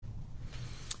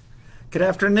Good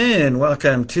afternoon.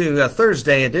 Welcome to a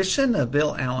Thursday edition of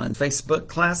Bill Allen Facebook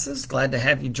Classes. Glad to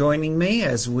have you joining me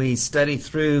as we study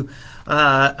through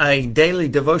a daily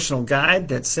devotional guide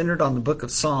that's centered on the book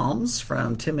of Psalms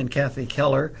from Tim and Kathy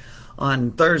Keller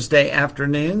on Thursday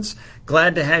afternoons.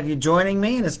 Glad to have you joining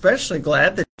me, and especially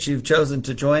glad that you've chosen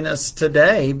to join us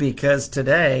today, because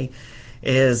today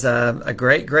is a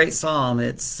great psalm.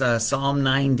 It's Psalm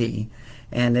 90.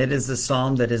 And it is a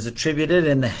psalm that is attributed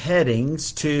in the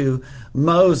headings to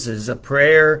Moses, a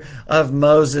prayer of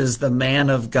Moses, the man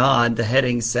of God, the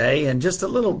headings say. And just a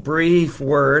little brief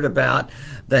word about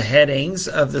the headings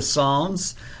of the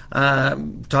Psalms.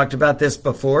 Talked about this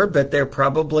before, but they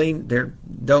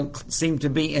don't seem to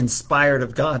be inspired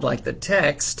of God like the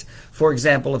text, for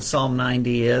example, of Psalm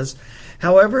 90 is.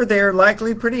 However, they're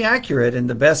likely pretty accurate in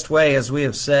the best way, as we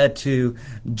have said, to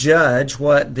judge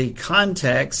what the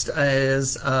context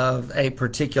is of a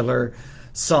particular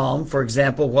psalm. For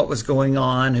example, what was going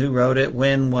on, who wrote it,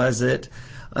 when was it,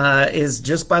 is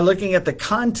just by looking at the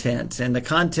content. And the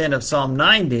content of Psalm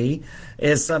 90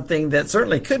 is something that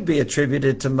certainly could be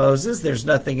attributed to Moses. There's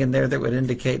nothing in there that would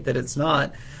indicate that it's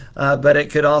not. But it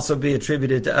could also be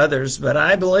attributed to others. But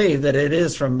I believe that it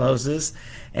is from Moses.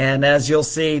 And as you'll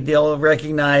see, you'll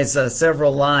recognize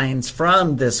several lines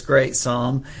from this great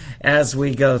psalm as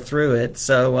we go through it.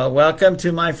 So welcome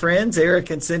to my friends, Eric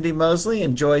and Cindy Mosley.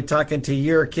 Enjoyed talking to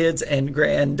your kids and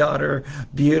granddaughter,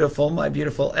 my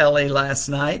beautiful Ellie, last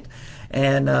night.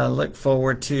 And look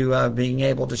forward to being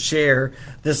able to share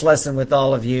this lesson with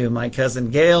all of you. My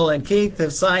cousin Gail and Keith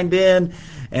have signed in,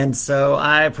 and so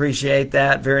I appreciate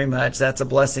that very much. That's a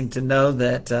blessing to know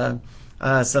that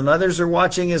some others are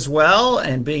watching as well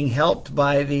and being helped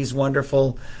by these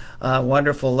wonderful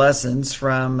lessons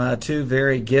from two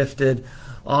very gifted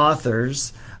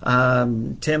authors.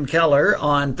 Tim Keller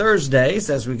on Thursdays,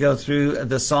 as we go through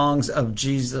the songs of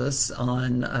Jesus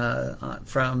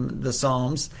from the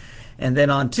Psalms. And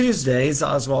then on Tuesdays,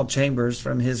 Oswald Chambers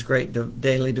from his great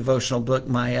daily devotional book,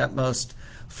 My Utmost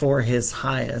for His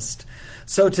Highest.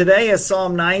 So today is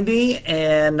Psalm 90,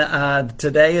 and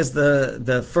today is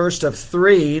the first of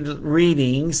three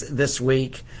readings this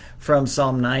week from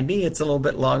Psalm 90. It's a little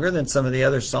bit longer than some of the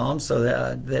other Psalms,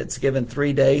 so that's given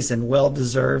 3 days, and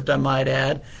well-deserved, I might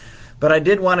add. But I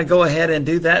did want to go ahead and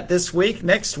do that this week.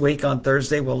 Next week on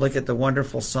Thursday, we'll look at the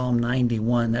wonderful Psalm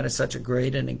 91. That is such a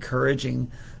great and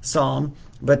encouraging psalm.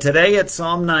 But today it's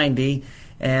Psalm 90.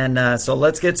 And so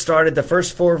let's get started. The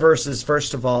first 4 verses,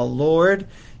 first of all. Lord,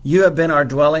 you have been our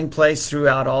dwelling place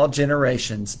throughout all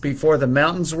generations. Before the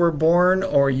mountains were born,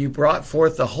 or you brought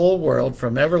forth the whole world,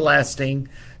 from everlasting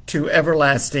to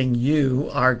everlasting,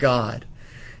 you are God.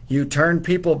 You turn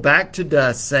people back to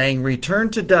dust, saying,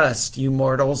 return to dust, you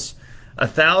mortals.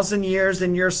 1,000 years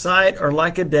in your sight are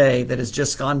like a day that has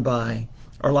just gone by,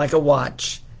 or like a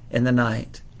watch in the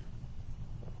night.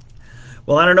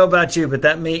 Well, I don't know about you, but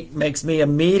that makes me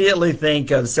immediately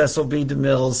think of Cecil B.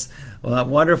 DeMille's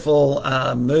wonderful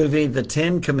movie, The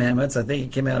Ten Commandments. I think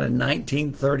it came out in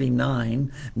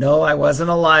 1939. No, I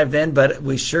wasn't alive then, but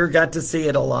we sure got to see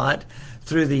it a lot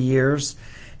through the years.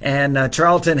 And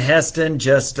Charlton Heston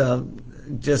just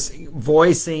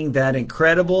voicing that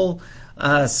incredible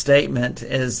statement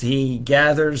as he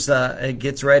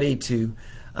gets ready to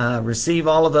receive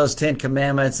all of those 10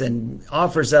 commandments and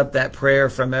offers up that prayer,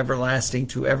 from everlasting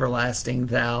to everlasting,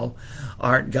 thou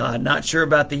art God. Not sure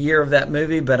about the year of that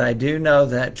movie, but I do know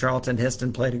that Charlton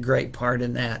Heston played a great part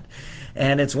in that.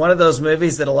 And it's one of those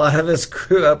movies that a lot of us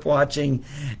grew up watching,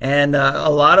 and a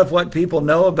lot of what people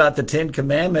know about the 10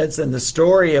 Commandments and the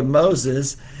story of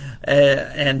Moses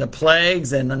and the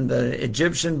plagues and the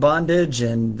Egyptian bondage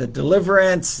and the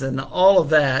deliverance and all of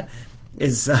that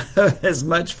is as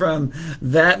much from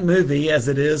that movie as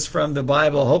it is from the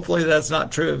Bible. Hopefully that's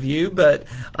not true of you, but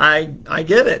I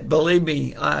get it. Believe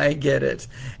me, I get it.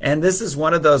 And this is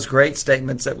one of those great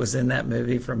statements that was in that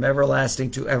movie, from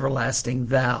everlasting to everlasting,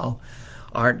 thou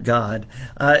art God.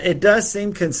 It does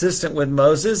seem consistent with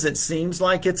Moses. It seems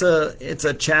like it's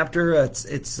a chapter.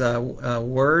 It's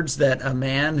words that a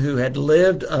man who had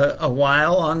lived a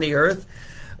while on the earth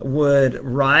would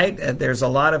write. There's a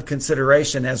lot of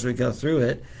consideration as we go through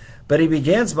it. But he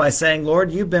begins by saying,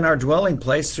 Lord, you've been our dwelling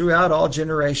place throughout all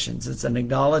generations. It's an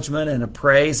acknowledgement and a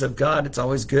praise of God. It's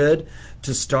always good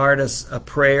to start a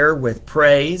prayer with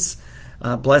praise,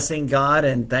 blessing God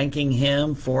and thanking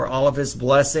Him for all of His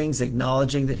blessings,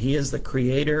 acknowledging that He is the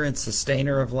creator and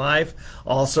sustainer of life,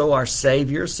 also our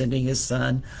Savior, sending His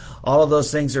Son. All of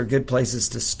those things are good places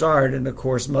to start. And of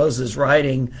course, Moses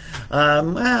writing,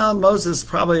 Moses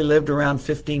probably lived around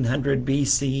 1500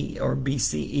 BC or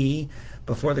BCE,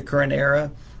 before the current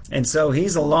era. And so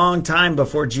he's a long time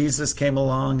before Jesus came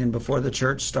along and before the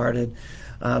church started.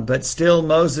 But still,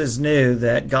 Moses knew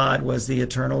that God was the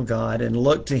eternal God and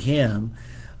looked to him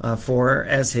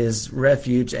as his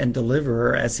refuge and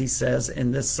deliverer, as he says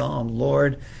in this psalm.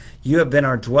 Lord, you have been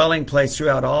our dwelling place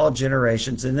throughout all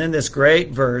generations. And then this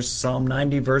great verse, Psalm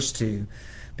 90, verse 2.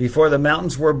 Before the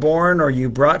mountains were born, or you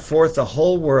brought forth the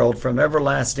whole world, from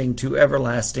everlasting to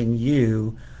everlasting,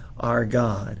 you are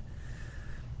God.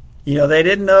 You know, they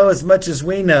didn't know as much as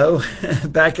we know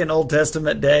back in Old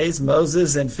Testament days.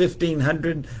 Moses in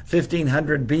 1500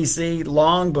 BC,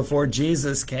 long before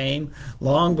Jesus came,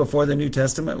 long before the New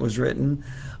Testament was written,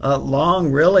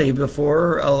 long really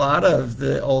before a lot of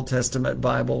the Old Testament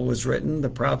Bible was written. The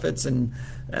prophets and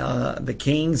the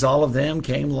kings, all of them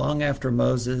came long after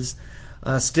Moses.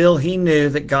 Still, he knew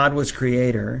that God was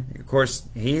creator. Of course,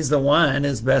 he's the one,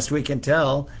 as best we can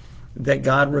tell, that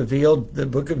God revealed the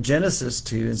book of Genesis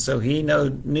to. And so he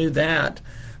knew that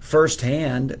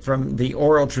firsthand from the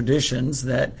oral traditions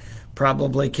that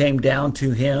probably came down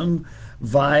to him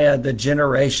via the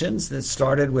generations that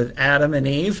started with Adam and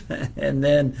Eve and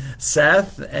then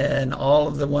Seth and all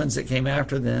of the ones that came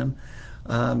after them.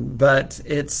 But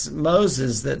it's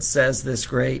Moses that says this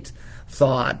great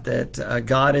thought that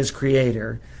God is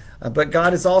creator, but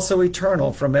God is also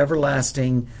eternal, from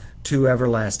everlasting to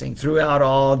everlasting, throughout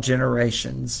all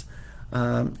generations.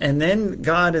 And then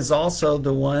God is also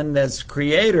the one that's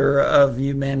creator of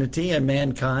humanity and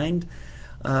mankind.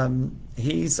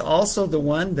 He's also the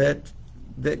one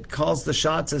that calls the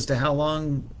shots as to how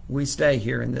long we stay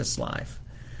here in this life.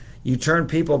 You turn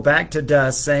people back to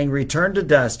dust, saying, return to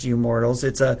dust, you mortals.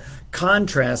 It's a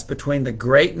contrast between the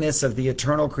greatness of the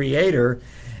eternal creator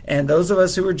and those of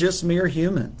us who are just mere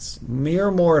humans,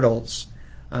 mere mortals.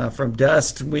 From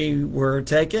dust we were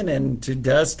taken, and to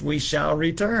dust we shall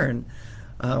return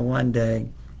one day.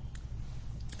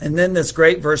 And then this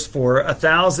great verse 4,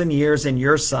 1,000 years in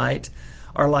your sight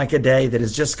are like a day that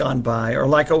has just gone by, or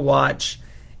like a watch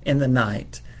in the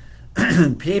night.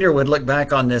 Peter would look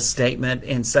back on this statement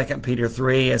in 2 Peter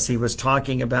 3 as he was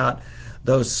talking about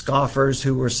those scoffers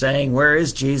who were saying, where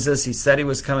is Jesus? He said he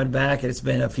was coming back. It's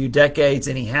been a few decades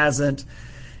and he hasn't.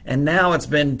 And now it's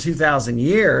been 2,000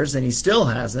 years and he still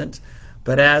hasn't.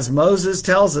 But as Moses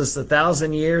tells us,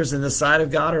 1,000 years in the sight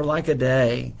of God are like a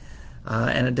day.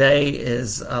 And a day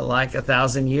is like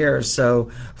 1,000 years. So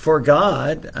for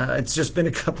God, it's just been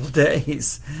a couple of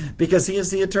days because he is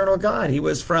the eternal God. He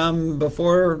was from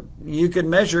before you could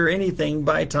measure anything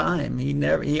by time.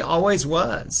 He always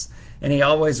was, and he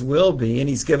always will be. And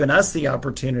he's given us the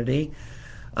opportunity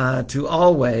to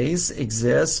always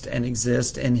exist and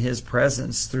exist in his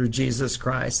presence through Jesus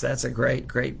Christ. That's a great,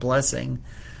 great blessing.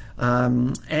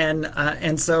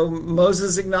 And so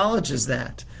Moses acknowledges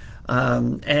that.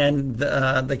 And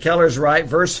the Keller's right.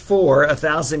 Verse 4,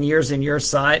 1,000 years in your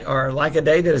sight are like a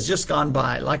day that has just gone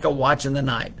by, like a watch in the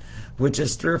night, which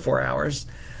is 3 or 4 hours.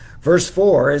 Verse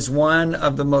 4 is one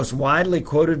of the most widely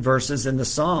quoted verses in the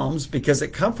Psalms because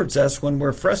it comforts us when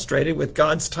we're frustrated with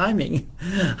God's timing.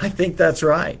 I think that's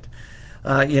right.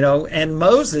 And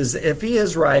Moses, if he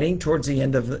is writing towards the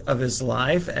end of his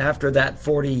life, after that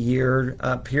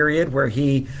 40-year period where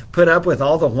he put up with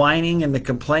all the whining and the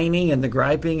complaining and the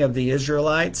griping of the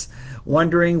Israelites,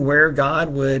 wondering where God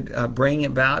would bring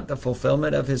about the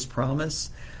fulfillment of his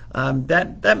promise,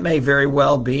 that may very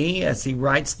well be, as he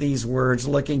writes these words,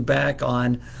 looking back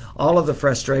on all of the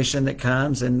frustration that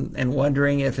comes and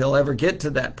wondering if he'll ever get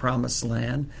to that promised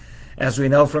land. As we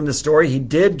know from the story, he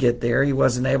did get there. He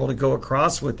wasn't able to go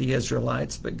across with the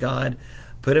Israelites, but God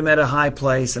put him at a high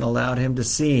place and allowed him to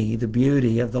see the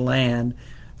beauty of the land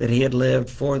that he had lived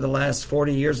for the last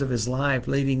 40 years of his life,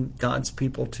 leading God's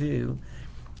people to.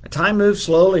 Time moves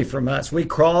slowly from us. We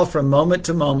crawl from moment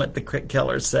to moment, the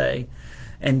Kellers say.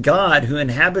 And God, who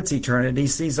inhabits eternity,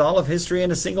 sees all of history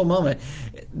in a single moment.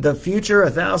 The future,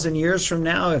 1,000 years from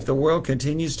now, if the world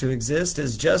continues to exist,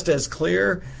 is just as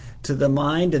clear to the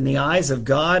mind and the eyes of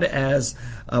God as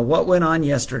what went on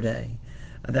yesterday.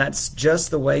 That's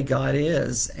just the way God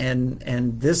is. And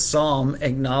this psalm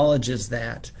acknowledges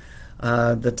that.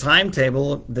 The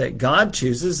timetable that God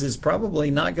chooses is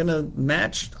probably not going to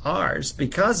match ours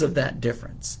because of that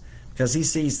difference, because he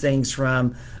sees things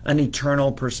from an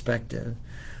eternal perspective.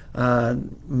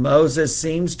 Moses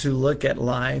seems to look at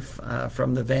life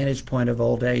from the vantage point of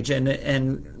old age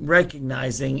and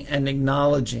recognizing and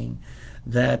acknowledging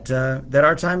that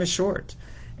our time is short.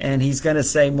 And he's going to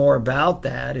say more about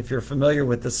that. If you're familiar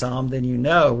with the psalm, then you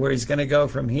know where he's going to go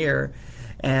from here.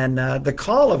 And the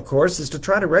call, of course, is to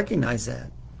try to recognize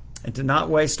that and to not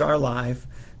waste our life,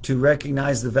 to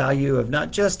recognize the value of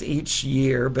not just each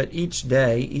year, but each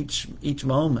day, each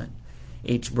moment,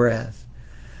 each breath.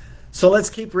 So let's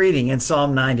keep reading in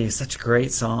Psalm 90, such a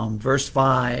great psalm. Verse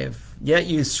 5, yet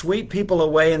you sweep people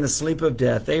away in the sleep of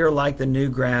death. They are like the new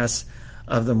grass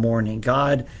of the morning.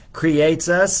 God creates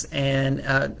us,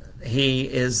 and he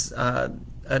is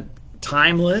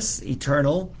timeless,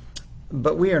 eternal,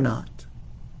 but we are not.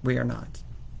 We are not.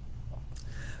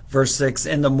 Verse 6,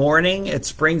 in the morning it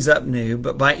springs up new,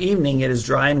 but by evening it is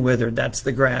dry and withered. That's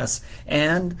the grass.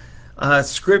 And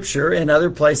Scripture in other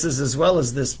places, as well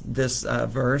as this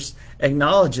verse,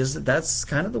 acknowledges that that's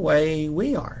kind of the way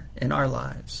we are in our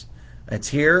lives. It's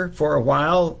here for a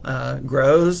while,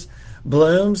 grows,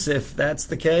 blooms, if that's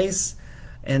the case,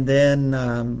 and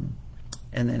then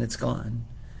it's gone.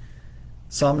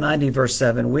 Psalm 90, verse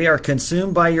 7, we are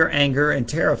consumed by your anger and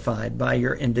terrified by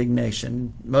your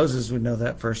indignation. Moses would know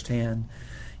that firsthand.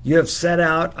 You have set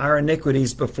out our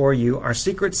iniquities before you, our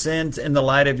secret sins in the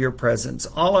light of your presence.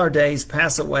 All our days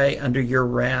pass away under your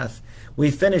wrath.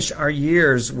 We finish our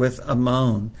years with a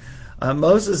moan.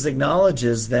 Moses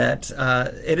acknowledges that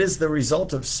it is the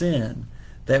result of sin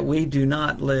that we do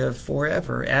not live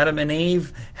forever. Adam and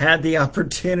Eve had the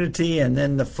opportunity, and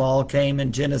then the fall came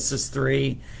in Genesis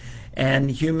 3.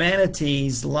 And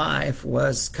humanity's life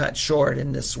was cut short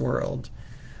in this world.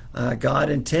 God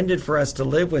intended for us to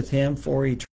live with him for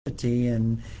eternity,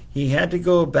 and he had to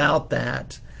go about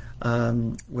that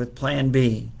with plan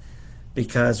B,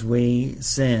 because we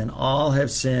sin. All have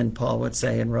sinned, Paul would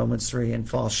say in Romans 3, and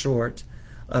fall short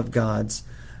of God's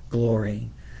glory.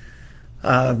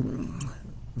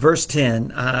 Verse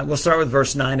 10, we'll start with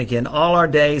verse 9 again. All our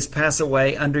days pass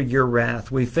away under your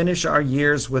wrath. We finish our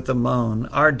years with a moan.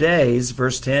 Our days,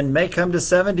 verse 10, may come to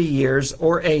 70 years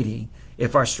or 80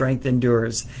 if our strength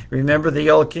endures. Remember the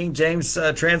old King James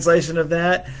translation of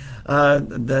that?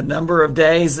 The number of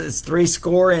days is 70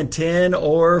 or 80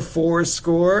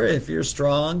 if you're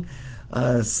strong.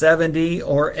 70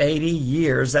 or 80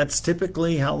 years. That's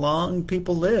typically how long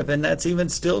people live, and that's even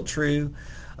still true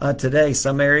today.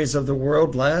 Some areas of the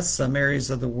world less, some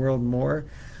areas of the world more.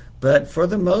 But for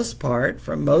the most part,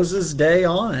 from Moses' day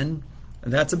on,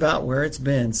 that's about where it's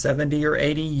been, 70 or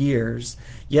 80 years.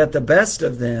 Yet the best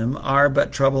of them are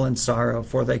but trouble and sorrow,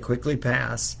 for they quickly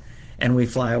pass, and we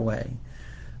fly away.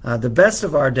 The best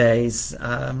of our days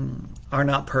are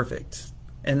not perfect.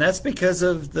 And that's because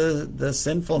of the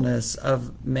sinfulness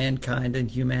of mankind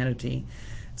and humanity.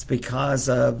 It's because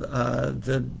of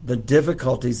the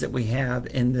difficulties that we have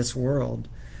in this world.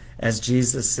 As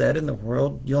Jesus said, in the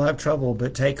world you'll have trouble,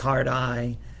 but take heart,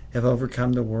 I have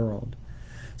overcome the world.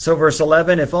 So verse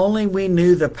 11, if only we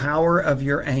knew the power of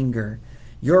your anger.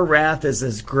 Your wrath is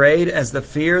as great as the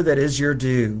fear that is your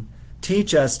due.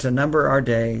 Teach us to number our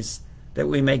days, that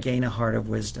we may gain a heart of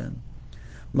wisdom.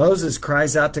 Moses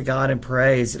cries out to God and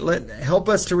prays, help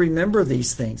us to remember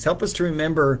these things. Help us to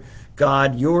remember,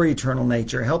 God, your eternal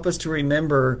nature. Help us to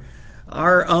remember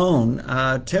our own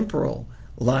temporal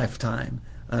lifetime,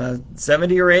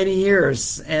 70 or 80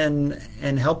 years, and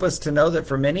help us to know that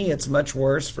for many it's much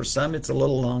worse. For some it's a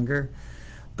little longer,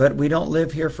 but we don't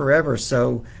live here forever.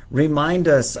 So remind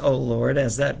us, O Lord,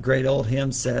 as that great old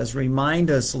hymn says,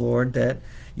 remind us, Lord, that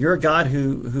you're a God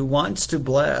who wants to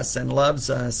bless and loves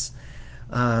us,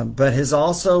 but is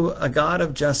also a God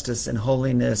of justice and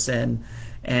holiness, and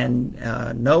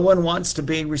no one wants to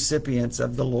be recipients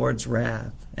of the Lord's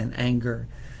wrath and anger.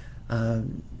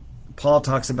 Paul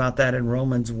talks about that in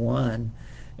Romans 1,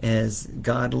 as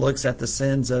God looks at the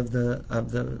sins of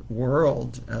the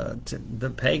world, to the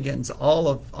pagans,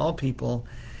 all people,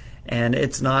 and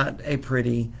it's not a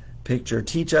pretty picture.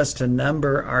 Teach us to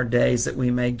number our days, that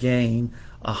we may gain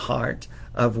a heart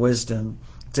of wisdom.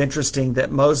 It's interesting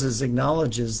that Moses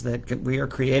acknowledges that we are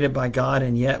created by God,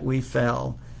 and yet we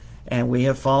fell, and we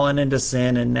have fallen into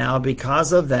sin, and now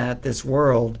because of that, this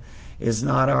world is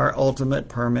not our ultimate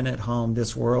permanent home.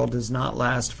 This world does not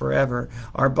last forever.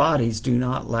 Our bodies do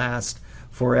not last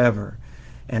forever.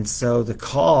 And so the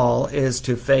call is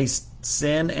to face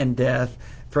sin and death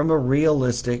from a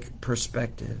realistic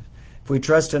perspective. If we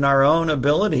trust in our own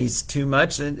abilities too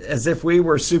much, as if we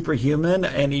were superhuman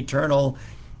and eternal,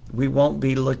 we won't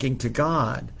be looking to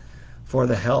God for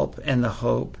the help and the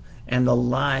hope and the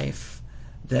life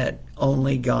that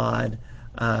only God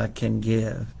can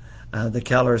give. The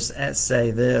Kellers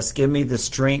say this, give me the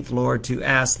strength, Lord, to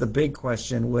ask the big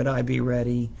question, would I be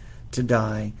ready to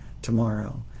die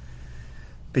tomorrow?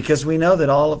 Because we know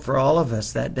that for all of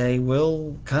us that day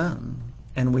will come,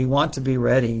 and we want to be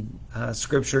ready.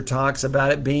 Scripture talks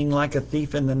about it being like a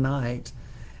thief in the night,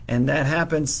 and that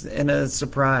happens in a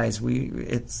surprise.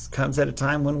 It comes at a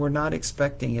time when we're not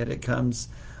expecting it. It comes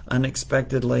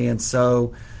unexpectedly. And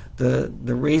so the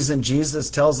reason Jesus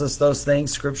tells us those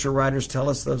things, scripture writers tell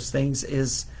us those things,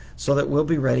 is so that we'll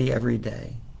be ready every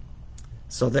day.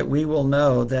 So that we will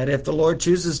know that if the Lord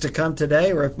chooses to come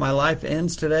today, or if my life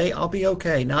ends today, I'll be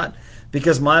okay. Not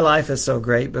because my life is so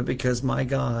great, but because my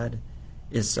God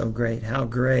is so great. How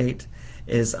great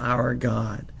is our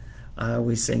God?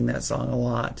 We sing that song a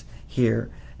lot here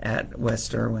at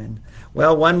West Erwin.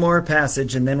 Well, one more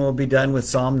passage and then we'll be done with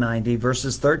Psalm 90,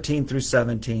 verses 13 through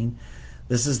 17.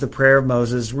 This is the prayer of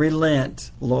Moses.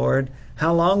 Relent, Lord.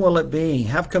 How long will it be?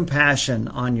 Have compassion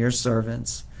on your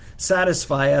servants.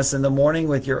 Satisfy us in the morning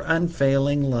with your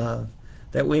unfailing love,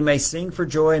 that we may sing for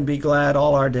joy and be glad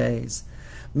all our days.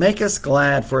 Make us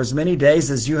glad for as many days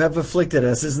as you have afflicted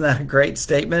us. Isn't that a great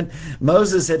statement?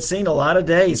 Moses had seen a lot of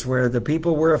days where the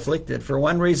people were afflicted for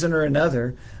one reason or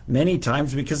another, many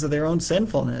times because of their own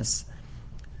sinfulness.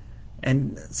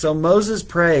 And so Moses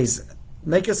prays,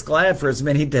 make us glad for as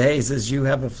many days as you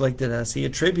have afflicted us. He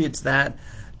attributes that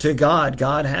to God.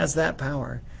 God has that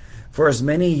power. For as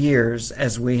many years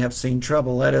as we have seen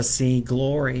trouble, let us see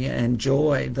glory and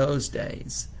joy those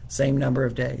days. Same number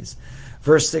of days.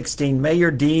 Verse 16, may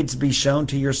your deeds be shown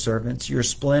to your servants, your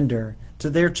splendor to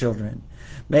their children.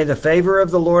 May the favor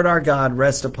of the Lord our God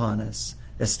rest upon us.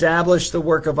 Establish the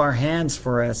work of our hands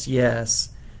for us. Yes,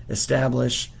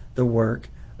 establish the work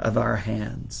of our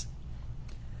hands.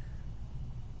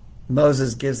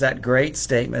 Moses gives that great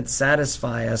statement,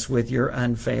 satisfy us with your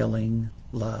unfailing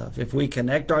love. If we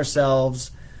connect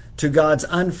ourselves to God's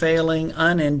unfailing,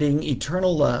 unending,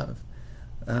 eternal love,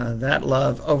 that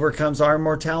love overcomes our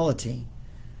mortality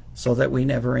so that we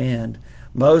never end.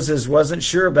 Moses wasn't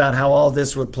sure about how all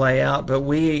this would play out, but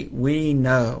we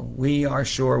know, we are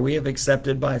sure, we have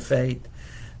accepted by faith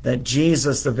that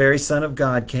Jesus, the very Son of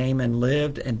God, came and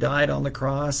lived and died on the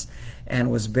cross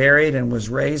and was buried and was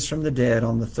raised from the dead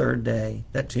on the third day.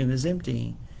 That tomb is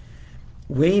empty.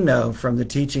 We know from the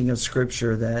teaching of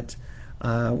Scripture that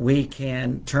we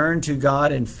can turn to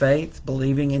God in faith,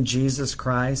 believing in Jesus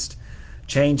Christ,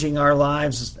 changing our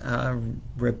lives,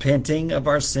 repenting of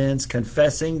our sins,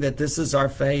 confessing that this is our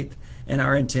faith and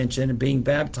our intention, and being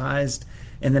baptized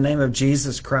in the name of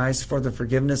Jesus Christ for the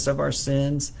forgiveness of our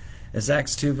sins, as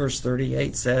Acts 2 verse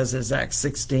 38 says, as Acts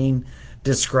 16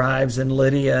 describes in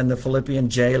Lydia and the Philippian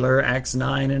jailer, Acts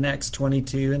 9 and Acts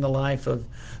 22 in the life of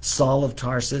Saul of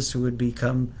Tarsus, who would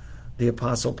become the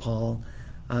Apostle Paul.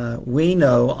 We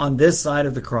know on this side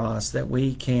of the cross that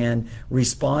we can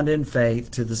respond in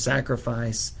faith to the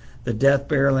sacrifice, the death,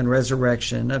 burial, and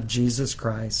resurrection of Jesus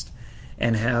Christ,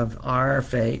 and have our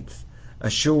faith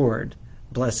assured,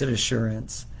 blessed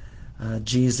assurance,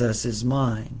 Jesus is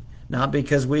mine. Not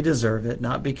because we deserve it,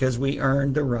 not because we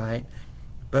earned the right,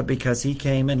 but because he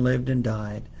came and lived and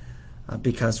died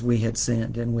because we had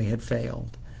sinned and we had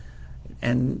failed.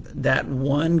 And that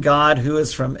one God who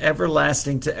is from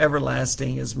everlasting to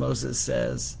everlasting, as Moses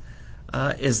says,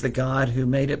 is the God who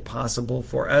made it possible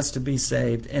for us to be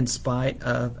saved in spite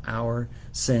of our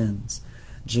sins.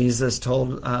 Jesus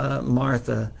told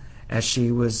Martha, as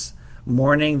she was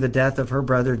mourning the death of her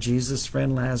brother, Jesus'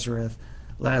 friend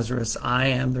Lazarus, I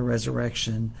am the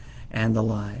resurrection and the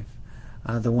life.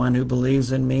 The one who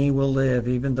believes in me will live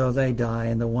even though they die,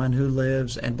 and the one who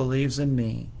lives and believes in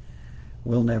me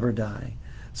will never die.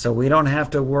 So we don't have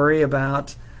to worry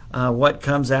about what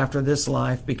comes after this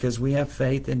life, because we have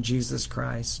faith in Jesus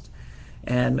Christ.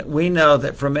 And we know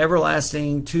that from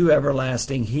everlasting to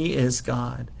everlasting, he is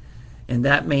God. And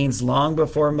that means long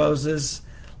before Moses,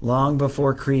 long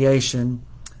before creation,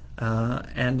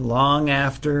 and long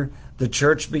after the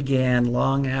church began,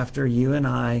 long after you and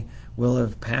I will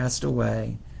have passed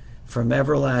away. From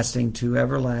everlasting to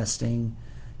everlasting,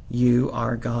 you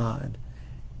are God.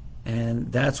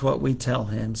 And that's what we tell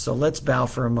him. So let's bow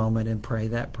for a moment and pray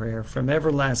that prayer. From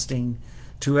everlasting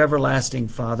to everlasting,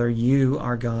 Father, you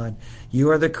are God. You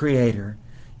are the creator.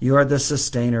 You are the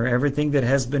sustainer. Everything that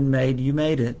has been made, you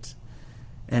made it.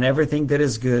 And everything that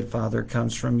is good, Father,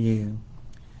 comes from you.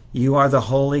 You are the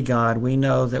holy God. We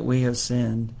know that we have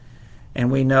sinned. And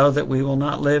we know that we will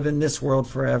not live in this world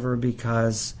forever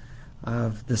because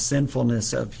of the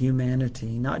sinfulness of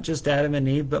humanity. Not just Adam and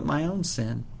Eve, but my own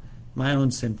sin, my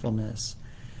own sinfulness.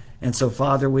 And so,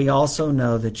 Father, we also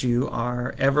know that you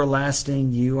are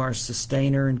everlasting, you are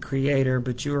sustainer and creator,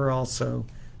 but you are also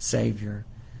Savior.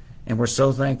 And we're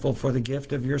so thankful for the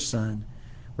gift of your Son.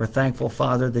 We're thankful,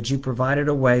 Father, that you provided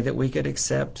a way that we could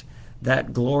accept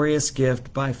that glorious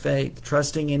gift by faith,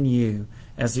 trusting in you,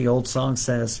 as the old song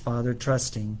says, Father,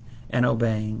 trusting and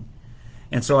obeying.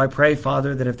 And so I pray,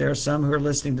 Father, that if there are some who are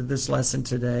listening to this lesson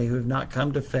today who have not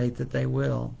come to faith, that they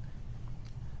will.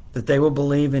 that they will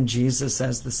believe in Jesus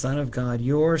as the Son of God,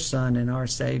 your Son and our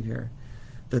Savior,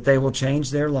 that they will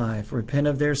change their life, repent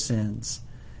of their sins,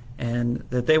 and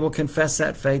that they will confess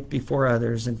that faith before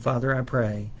others. And Father, I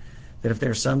pray that if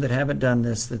there are some that haven't done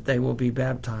this, that they will be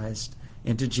baptized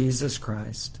into Jesus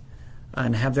Christ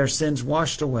and have their sins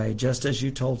washed away, just as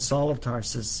you told Saul of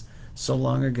Tarsus so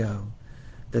long ago,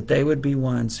 that they would be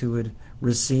ones who would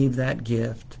receive that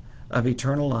gift of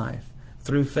eternal life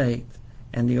through faith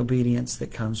and the obedience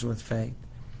that comes with faith.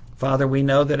 Father, we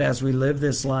know that as we live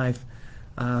this life,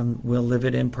 we'll live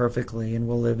it imperfectly, and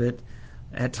we'll live it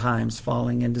at times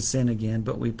falling into sin again.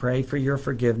 But we pray for your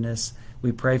forgiveness.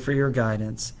 We pray for your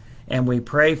guidance. And we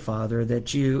pray, Father,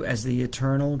 that you as the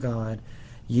eternal God,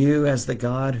 you as the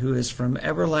God who is from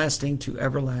everlasting to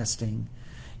everlasting,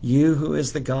 you who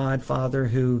is the God, Father,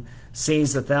 who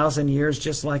sees 1,000 years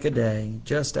just like a day,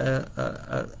 just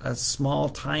a small,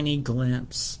 tiny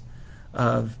glimpse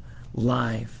of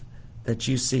life, that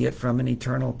you see it from an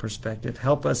eternal perspective.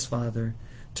 Help us, Father,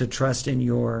 to trust in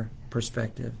your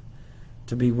perspective,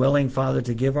 to be willing, Father,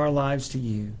 to give our lives to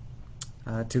you,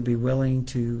 to be willing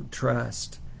to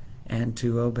trust and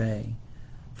to obey.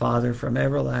 Father, from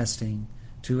everlasting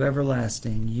to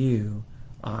everlasting, you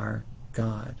are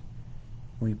God.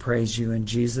 We praise you in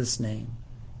Jesus' name.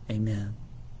 Amen.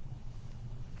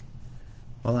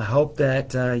 Well, I hope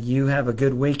that you have a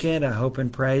good weekend. I hope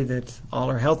and pray that all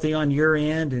are healthy on your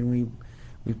end, and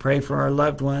we pray for our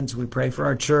loved ones. We pray for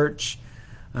our church.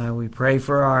 We pray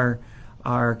for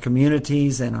our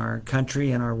communities and our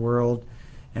country and our world.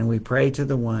 And we pray to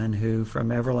the one who from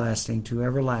everlasting to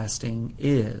everlasting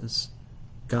is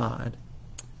God.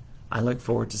 I look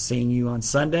forward to seeing you on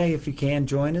Sunday. If you can,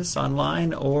 join us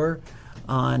online or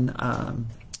on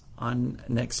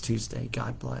next Tuesday.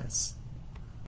 God bless.